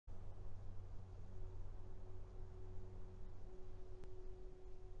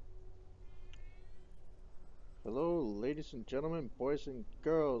ladies and gentlemen, boys and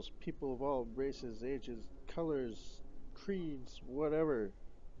girls, people of all races, ages, colors, creeds, whatever.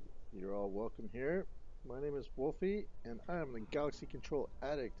 You're all welcome here. My name is Wollffie, and I am the Galaxy Control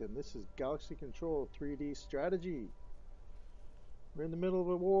Addict, and this is Galaxy Control 3D Strategy. We're in the middle of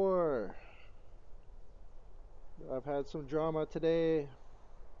a war. I've had some drama today.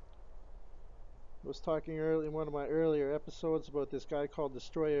 I was talking early in one of my earlier episodes about this guy called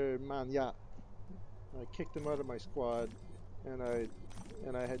Destroyer Manya. I kicked him out of my squad, and I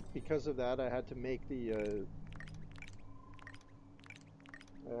had, because of that, I had to make the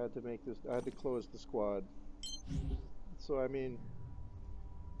I had to close the squad. So I mean,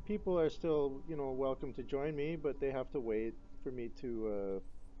 people are still, welcome to join me, but they have to wait for me to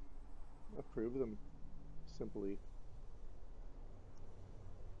approve them, simply.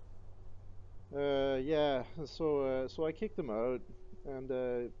 Yeah, so I kicked him out, and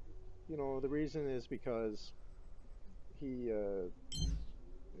the reason is because he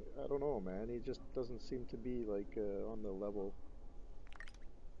I don't know, man, he just doesn't seem to be like on the level.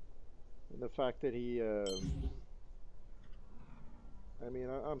 And the fact that he I mean,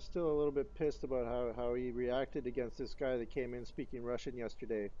 I'm still a little bit pissed about how he reacted against this guy that came in speaking Russian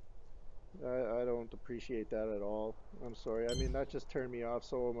yesterday. I don't appreciate that at all. I'm sorry. I mean, that just turned me off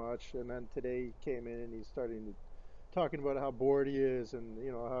so much. And then today he came in and he's starting talking about how bored he is, and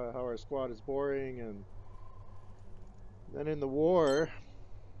how our squad is boring. And then in the war,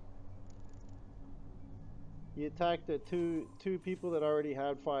 he attacked the two people that already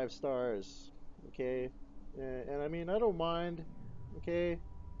had 5 stars. Okay, and I mean, I don't mind. Okay.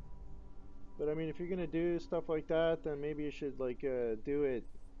 But I mean, if you're gonna do stuff like that, then maybe you should like do it.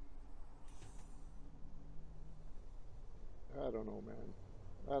 I don't know, man.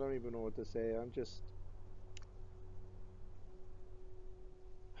 I don't even know what to say. I'm just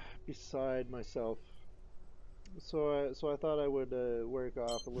beside myself. So I thought I would work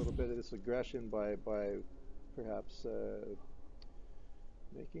off a little bit of this aggression by perhaps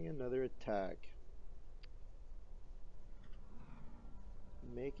making another attack.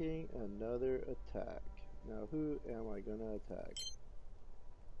 Making another attack. Now, who am I gonna attack?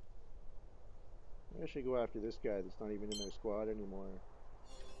 I should go after this guy that's not even in their squad anymore.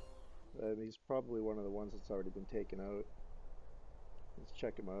 He's probably one of the ones that's already been taken out. Let's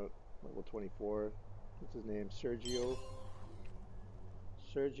check him out. Level 24. What's his name? Sergio.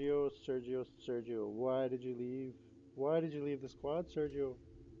 Sergio. Why did you leave? Why did you leave the squad, Sergio?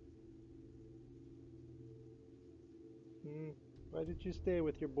 Why did you stay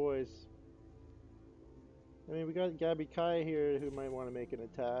with your boys? I mean, we got Gabby Kai here who might want to make an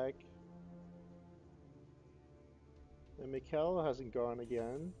attack. And Mikkel hasn't gone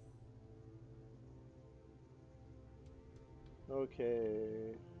again.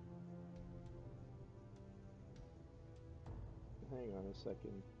 Okay. Hang on a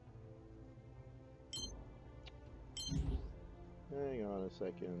second. Hang on a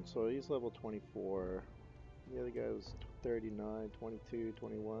second. So he's level 24. The other guy was 39, 22,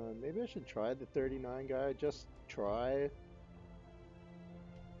 21. Maybe I should try the 39 guy. Just try.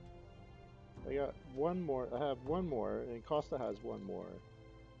 I got one more. I have one more, and Costa has one more.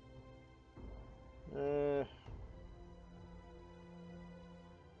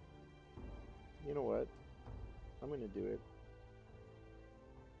 You know what? I'm gonna do it.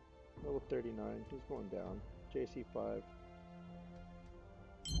 Level 39. He's going down. JC5.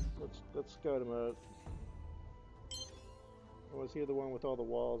 Let's scout him out. Was he the one with all the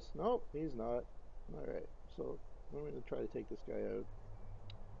walls? Nope, he's not. Alright, so I'm going to try to take this guy out.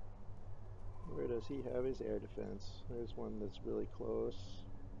 Where does he have his air defense? There's one that's really close.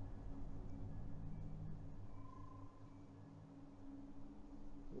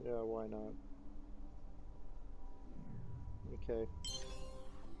 Yeah, why not? Okay.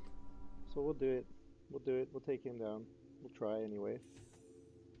 So we'll do it. We'll do it. We'll take him down. We'll try anyway.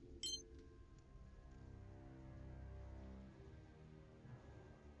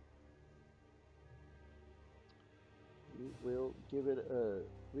 We will give it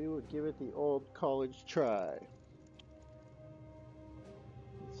the old college try.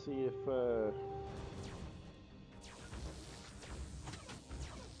 Let's see if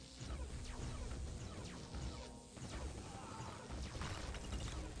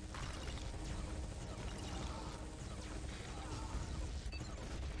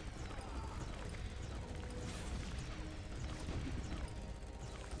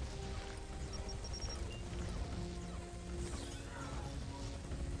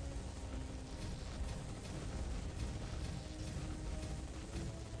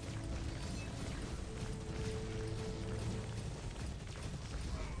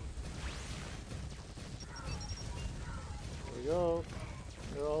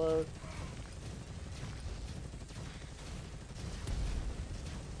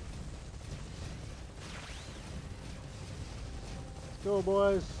Go,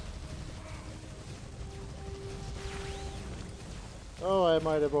 boys. Oh, I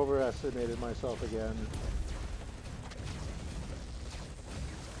might have overestimated myself again.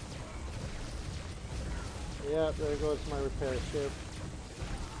 Yeah, there goes my repair ship.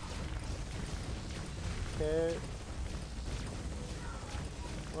 Okay.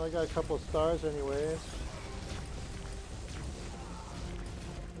 Well, I got a couple stars anyway.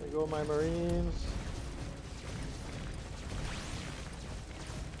 There go my Marines.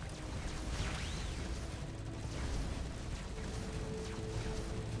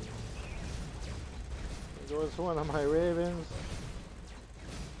 There goes one of my Ravens.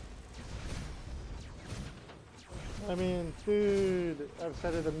 I mean, dude, I've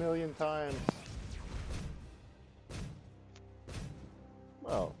said it a million times.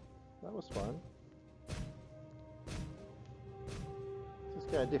 Well, that was fun. What's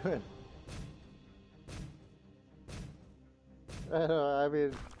this guy doing? I don't know, I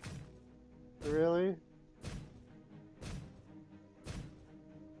mean, really?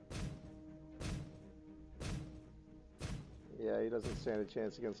 Yeah, he doesn't stand a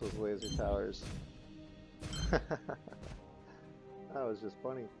chance against those laser towers. That was just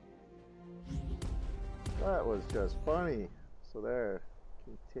funny. That was just funny. So there,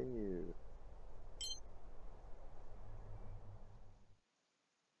 continue.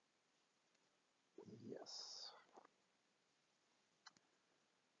 Yes.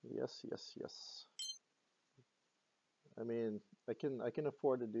 Yes, yes, yes. I mean, I can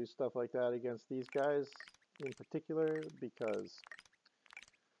afford to do stuff like that against these guys in particular because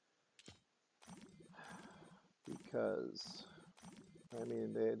I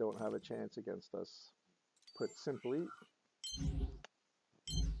mean, they don't have a chance against us, put simply.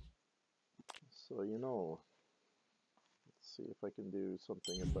 So, you know, let's see if I can do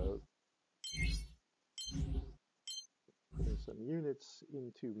something about putting some units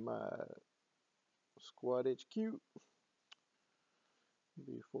into my squad HQ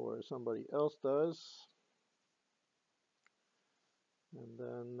before somebody else does. And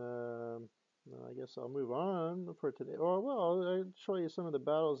then, I guess I'll move on for today. Oh, well, I'll show you some of the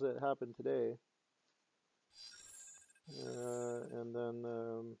battles that happened today. And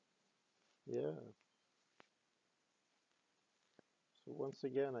then, yeah. So once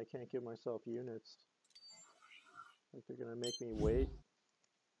again, I can't give myself units. Like they're gonna make me wait.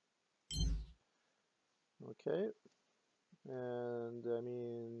 Okay. And I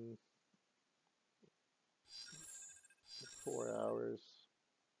mean, 4 hours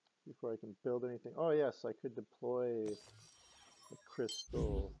before I can build anything. Oh yes, I could deploy a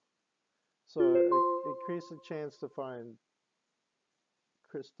crystal. So increase the chance to find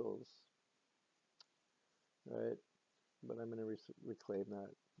crystals, right? But I'm gonna reclaim that.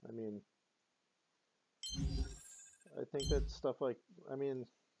 I mean, I think that stuff like, I mean,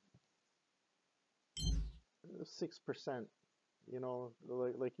 6%, you know,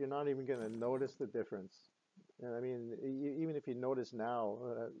 like you're not even gonna notice the difference. And I mean, even if you notice now,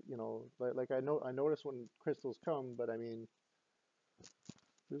 you know, like I notice when crystals come, but I mean,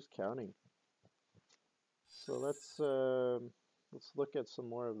 who's counting? So let's look at some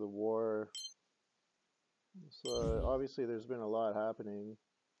more of the war. So obviously there's been a lot happening.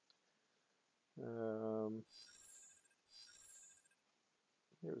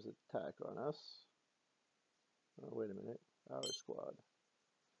 Here's an attack on us. Oh, wait a minute, our squad.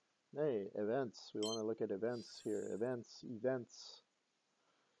 Hey, events. We want to look at events here. Events.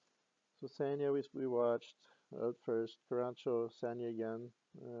 So Sanya we watched out first. Carancho, Sanya again.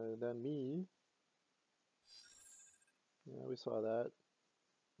 Then me. Yeah, we saw that.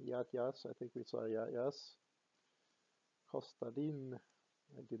 Yatyas, I think we saw Yatyas. Kostadin,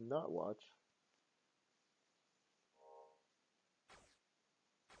 I did not watch.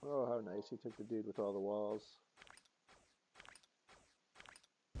 Oh, how nice. He took the dude with all the walls.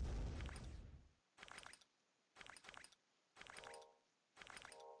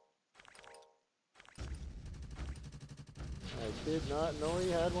 I did not know he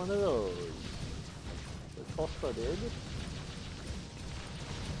had one of those. The Costa did.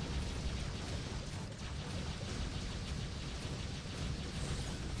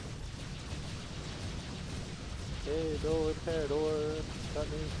 Okay, do Imperador. That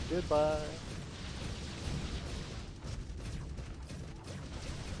means goodbye.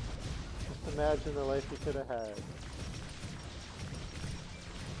 Just imagine the life you could have had.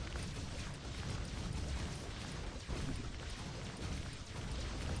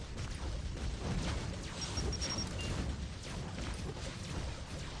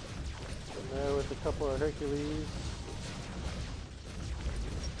 There with a couple of Hercules.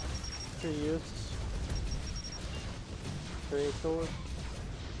 Prius. Kratos.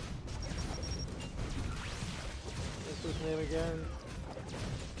 What's his name again?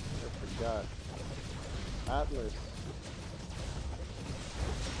 I forgot. Atlas.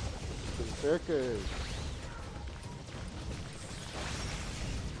 Berserkers.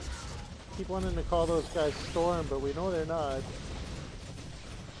 Keep wanting to call those guys Storm, but we know they're not.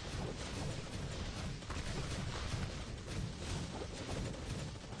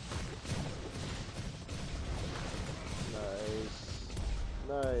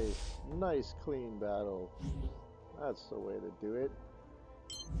 Nice clean battle. That's the way to do it.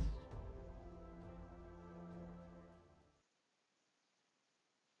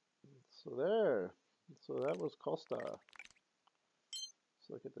 So there. So that was Costa. Let's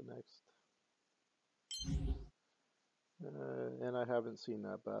look at the next. And I haven't seen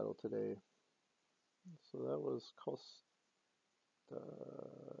that battle today. So that was Costa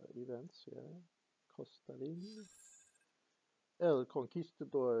events, yeah. Costarin. El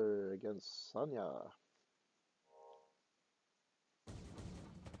Conquistador against Sanya.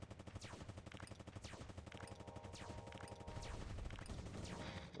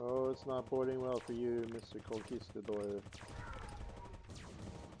 Oh, it's not boding well for you, Mr. Conquistador.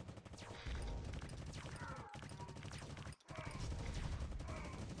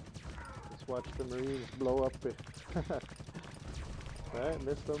 Let's watch the Marines blow up it. Alright,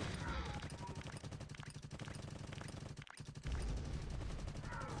 missed them.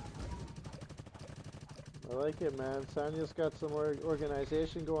 I like it, man. Sanya's got some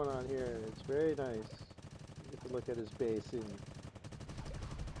organization going on here. It's very nice. You get to look at his base in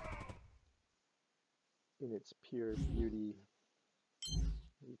its pure beauty.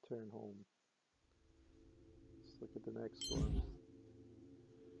 Return home. Let's look at the next one.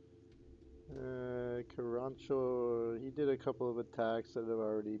 Carancho, he did a couple of attacks that have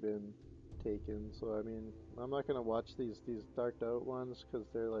already been taken. So I mean, I'm not gonna watch these darked out ones because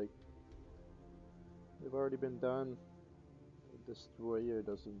they're like they've already been done. Destroyer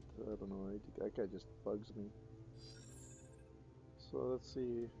doesn't, I don't know, that guy just bugs me. So let's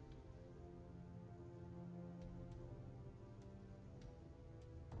see.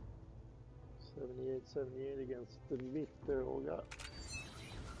 '78 against Dmitry Olga.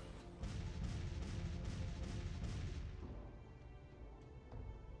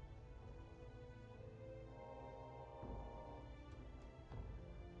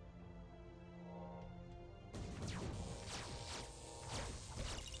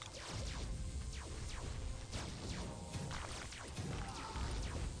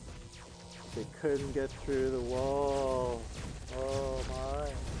 They couldn't get through the wall. Oh my.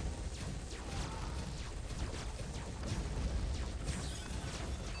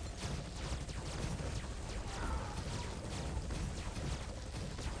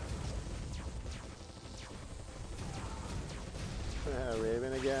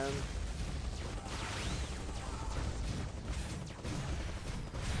 Raven again.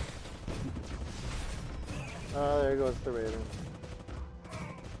 Oh, there goes the Raven.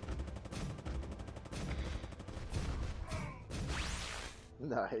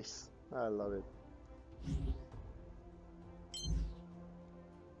 Nice. I love it.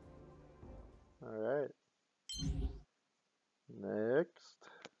 Alright. Next.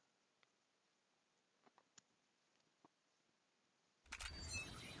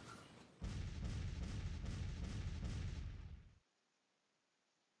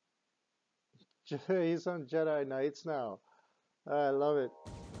 He's on Jedi Knights now. I love it.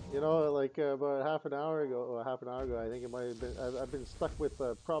 You know, like about half an hour ago, I think it might have been. I've been stuck with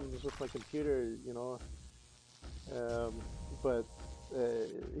problems with my computer, you know. But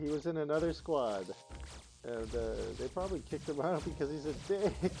he was in another squad, and they probably kicked him out because he's a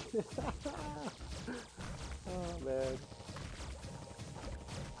dick. Oh man.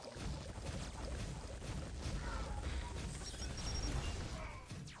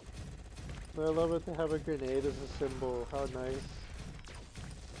 I love it to have a grenade as a symbol. How nice.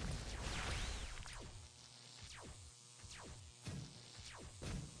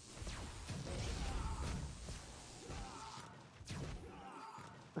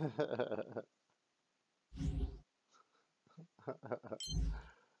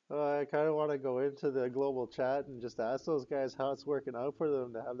 I kind of want to go into the global chat and just ask those guys how it's working out for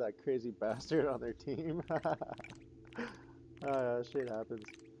them to have that crazy bastard on their team. Shit happens.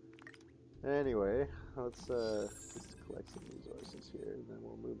 Anyway, let's just collect some resources here, and then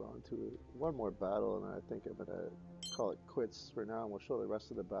we'll move on to one more battle, and I think I'm gonna call it quits for now, and we'll show the rest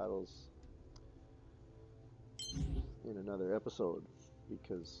of the battles in another episode,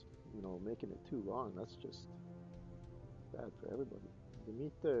 because, you know, making it too long, that's just bad for everybody.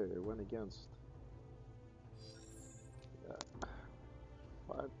 Demeter went against, yeah,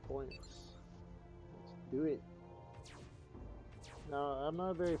 5 points. Let's do it. Now, I'm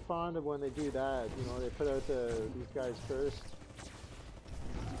not very fond of when they do that. You know, they put out these guys first.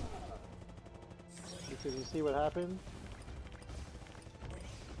 Because you see what happened?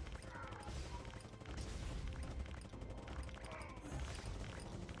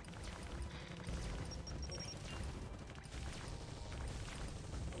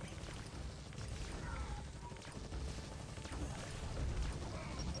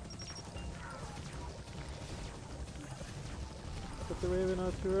 Put the Raven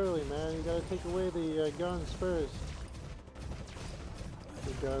out too early, man. You gotta take away the guns first.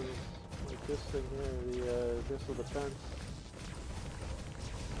 The guns, like this thing here, the missile defense.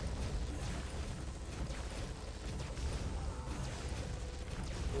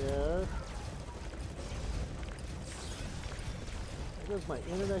 Yeah. There goes my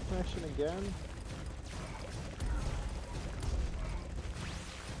internet connection again.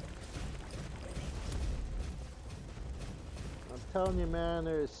 I'm telling you, man,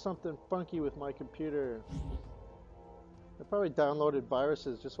 there's something funky with my computer. I probably downloaded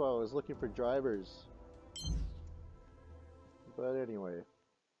viruses just while I was looking for drivers. But anyway,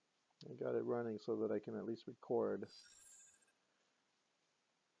 I got it running so that I can at least record.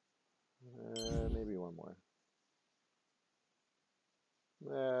 Maybe one more.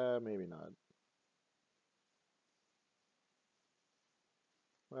 Maybe not.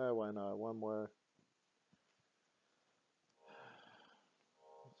 Why not? One more.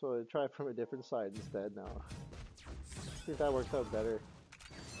 So I try from a different side instead now. I think that works out better.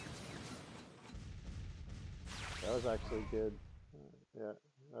 That was actually good. Yeah,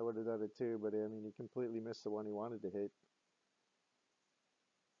 I would have done it too, but I mean, he completely missed the one he wanted to hit.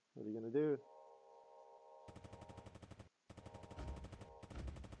 What are you gonna do?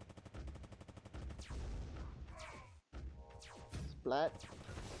 Splat.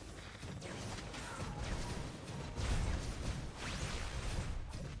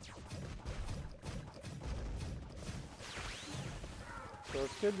 So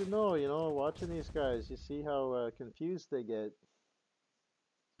it's good to know, you know, watching these guys, you see how confused they get.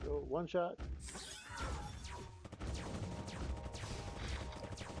 So one shot.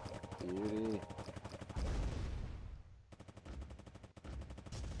 Beauty.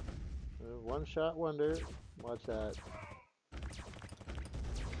 One shot wonder. Watch that.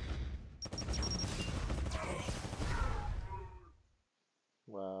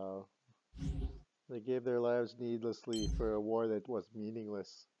 Wow. They gave their lives needlessly for a war that was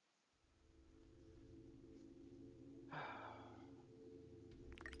meaningless.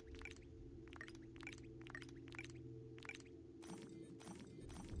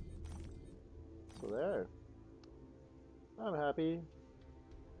 So there. I'm happy.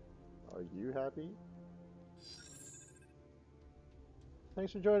 Are you happy?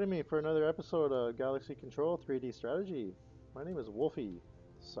 Thanks for joining me for another episode of Galaxy Control 3D Strategy. My name is Wollffie,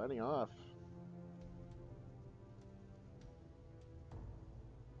 signing off.